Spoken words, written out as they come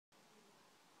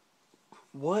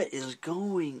What is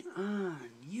going on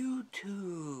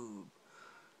YouTube?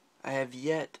 I have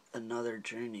yet another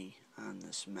journey on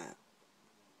this map.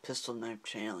 Pistol Knife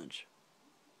Challenge.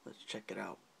 Let's check it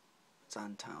out. It's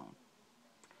on town.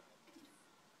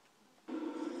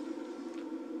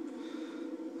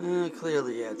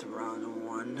 Clearly at the round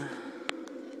one.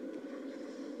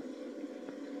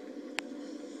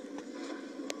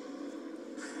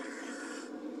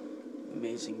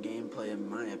 Amazing gameplay in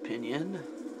my opinion.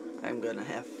 I'm gonna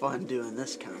have fun doing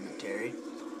this commentary.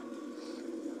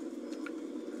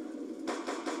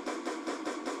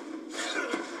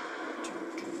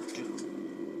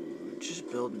 Just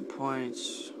building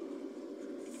points.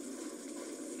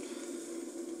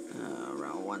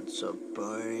 Round one so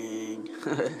boring.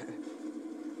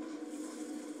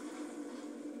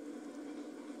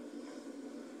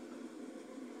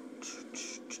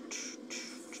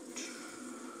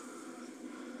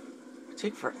 It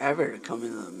take forever to come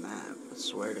into the map, I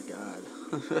swear to God.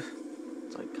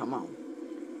 It's like, come on.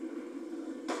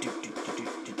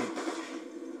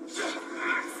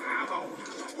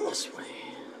 This way.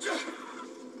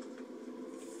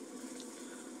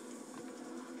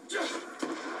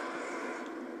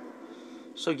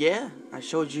 So yeah, I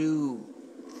showed you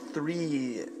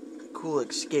 3 cool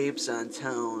escapes on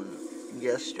town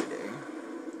yesterday.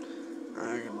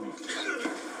 I'm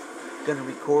gonna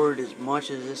record as much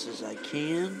of this as I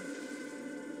can.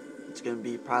 It's gonna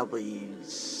be probably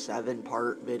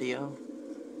 7-part video,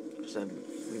 because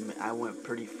I went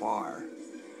pretty far.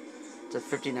 It's a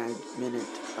 59-minute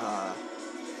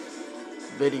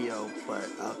video, but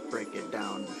I'll break it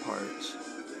down in parts.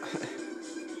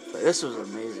 But this was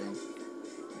amazing.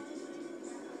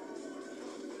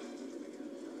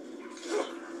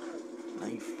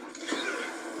 Knife.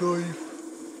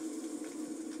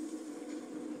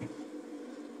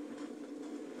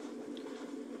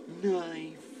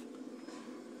 Knife.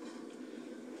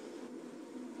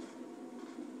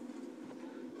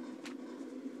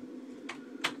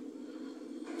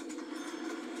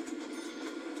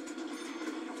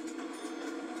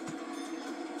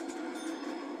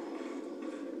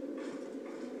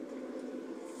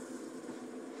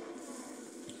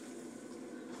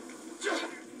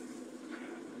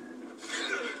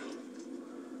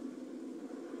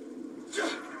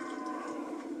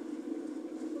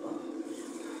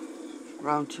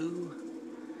 Round 2.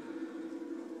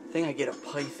 I think I get a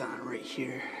python right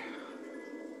here.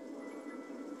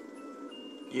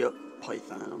 Yep,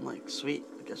 python. I'm like, sweet.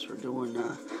 I guess we're doing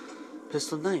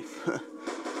pistol knife. I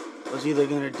was either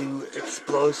gonna do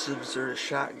explosives or a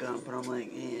shotgun, but I'm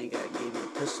like, hey, I gave me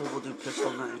a pistol. We'll do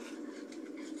pistol knife.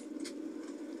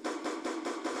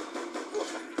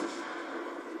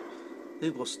 I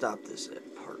think we'll stop this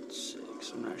at part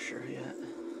 6. I'm not sure yet.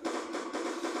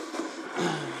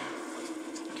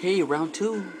 Okay, round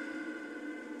 2.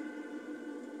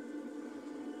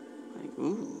 Like,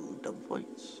 ooh, double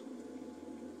points.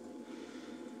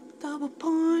 Double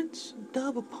points,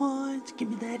 double points. Give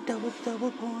me that double points. Double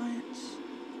points.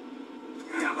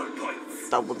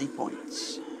 Double the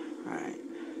points. Alright.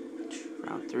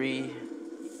 Round 3.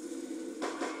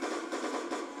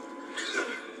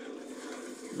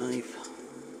 Knife.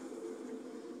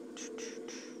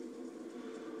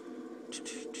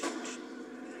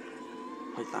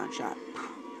 Python shot.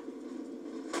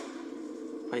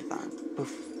 Python.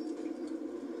 Poof.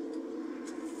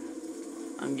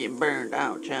 I'm getting burned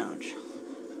out. Ouch.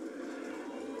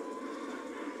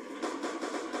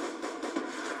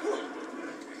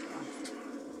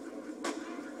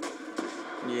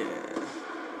 Yeah.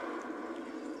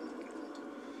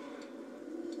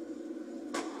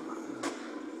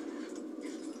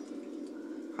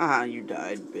 Ah, you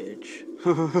died, bitch.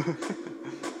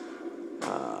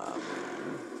 Ah, man.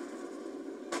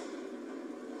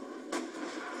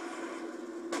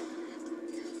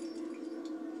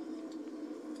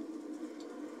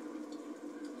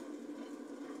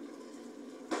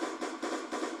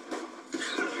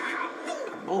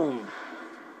 Boom.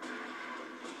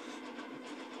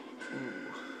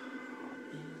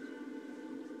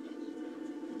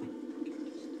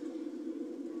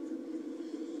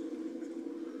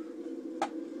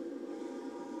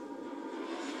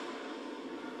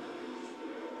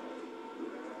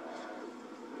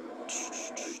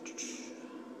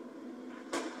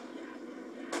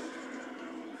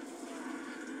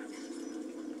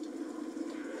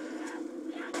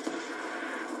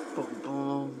 Boom,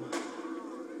 boom.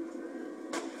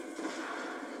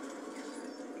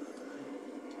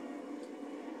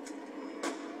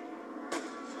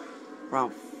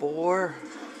 Round 4.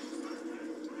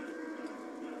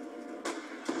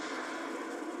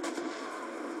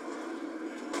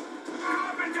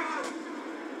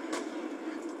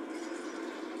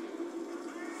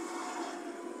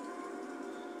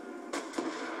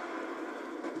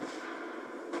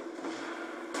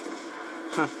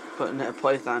 Putting that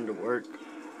python to work.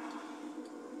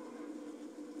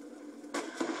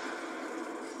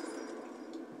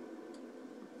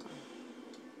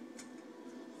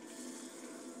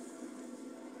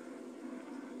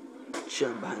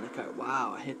 Chilling behind the car.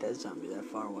 Wow, I hit that zombie that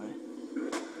far away.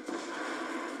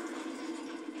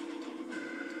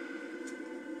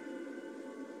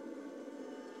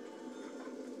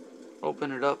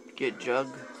 Open it up, get Jug.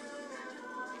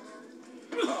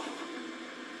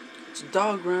 It's a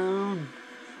dog round.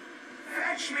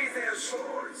 Fetch me their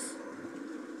swords.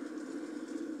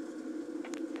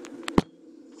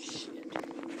 Shit.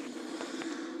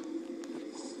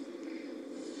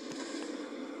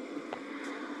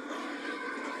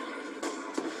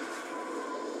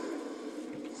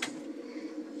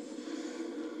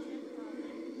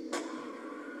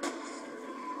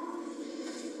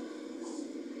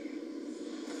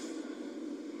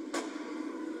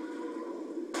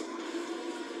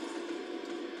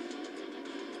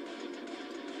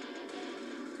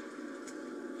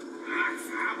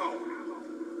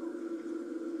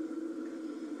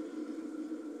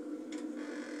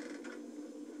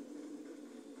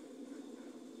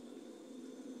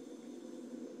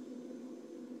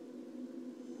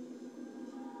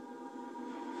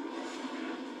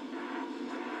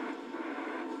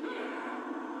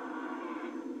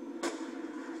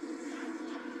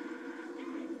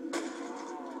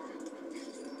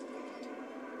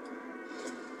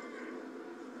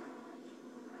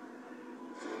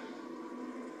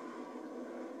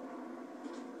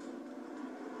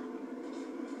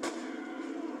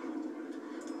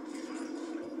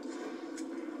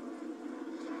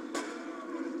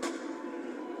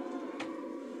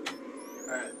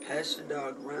 Alright, pass the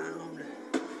dog round.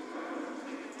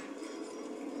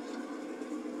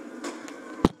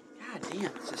 God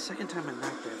damn, it's the second time I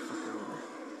knocked that fucker over.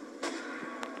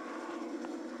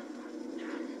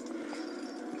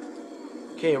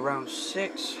 Okay, round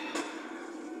 6.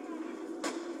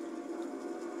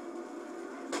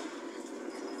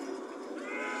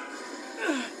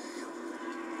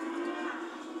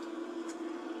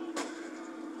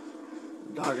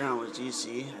 Dog round was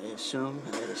easy, I assume.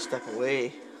 I had to step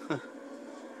away.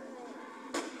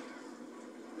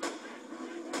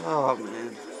 Oh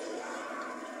man.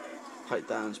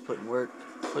 Python's putting work.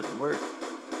 Oh.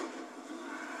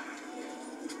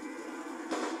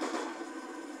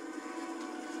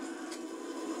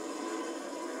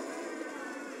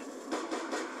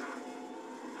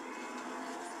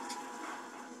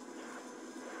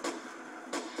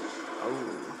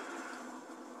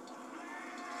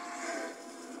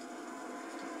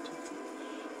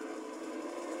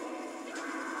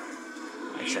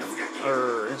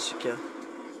 Insecure.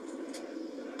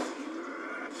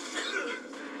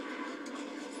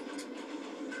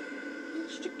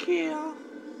 Insecure.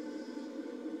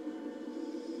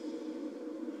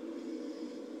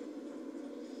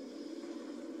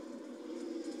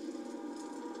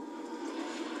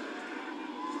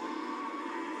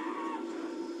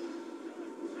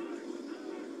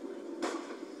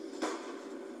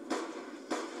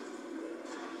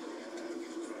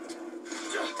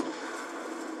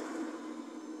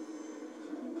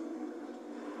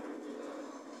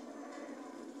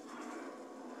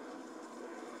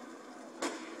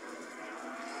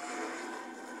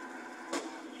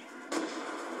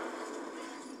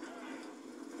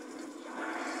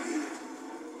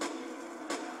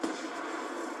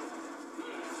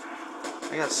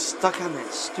 I got stuck on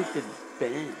that stupid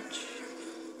bench.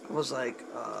 I was like,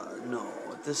 no,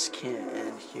 this can't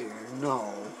end here.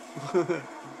 No.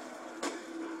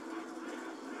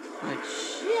 Like,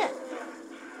 shit.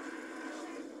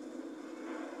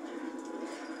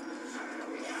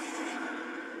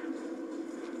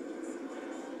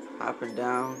 Hopping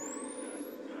down.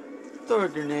 Throw a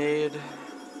grenade.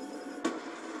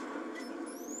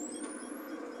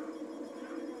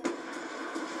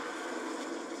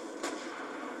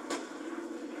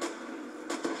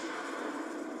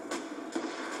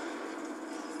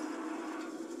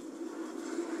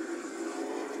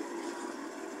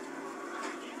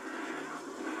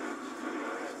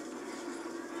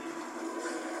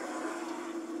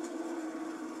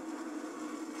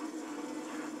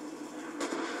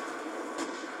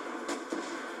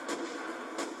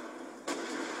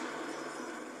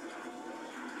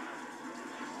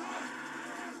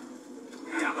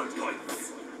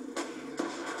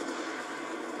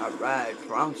 Alright,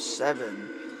 round 7.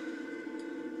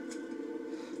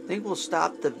 I think we'll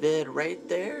stop the vid right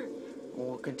there. And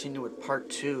we'll continue with part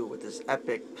 2 with this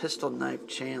epic pistol knife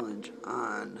challenge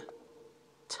on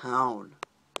Town.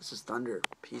 This is Thunder.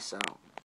 Peace out.